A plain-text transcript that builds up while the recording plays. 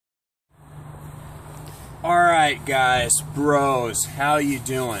Alright guys, bros, how you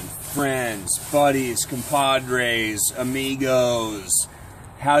doing? Friends, buddies, compadres, amigos,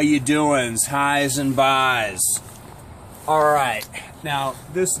 how you doings? Highs and buys. Alright, now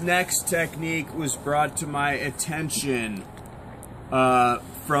this next technique was brought to my attention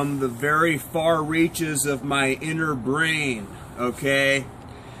from the very far reaches of my inner brain, okay?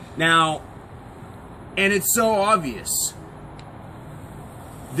 Now, and it's so obvious.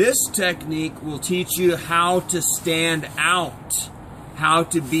 This technique will teach you how to stand out, how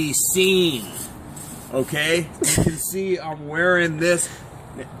to be seen, okay? You can see I'm wearing this.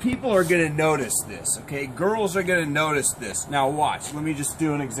 People are going to notice this, okay? Girls are going to notice this. Now watch, let me just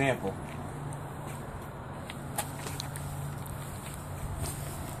do an example.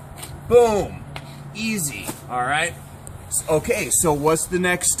 Boom, easy, all right? Okay, so what's the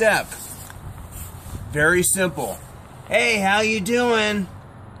next step? Very simple. Hey, how you doing?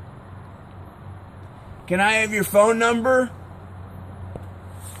 Can I have your phone number?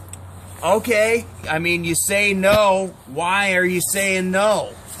 Okay, I mean, you say no. Why are you saying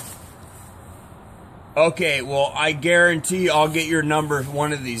no? Okay, well, I guarantee I'll get your number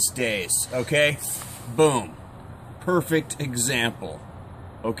one of these days, okay? Boom. Perfect example,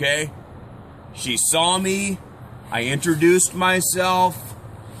 okay? She saw me. I introduced myself.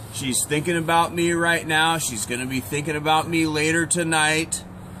 She's thinking about me right now. She's going to be thinking about me later tonight.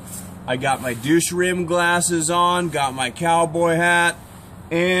 I got my douche rim glasses on, got my cowboy hat,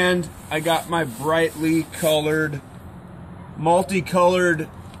 and I got my brightly colored, multicolored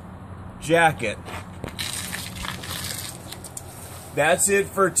jacket. That's it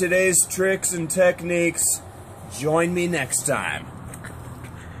for today's tricks and techniques. Join me next time.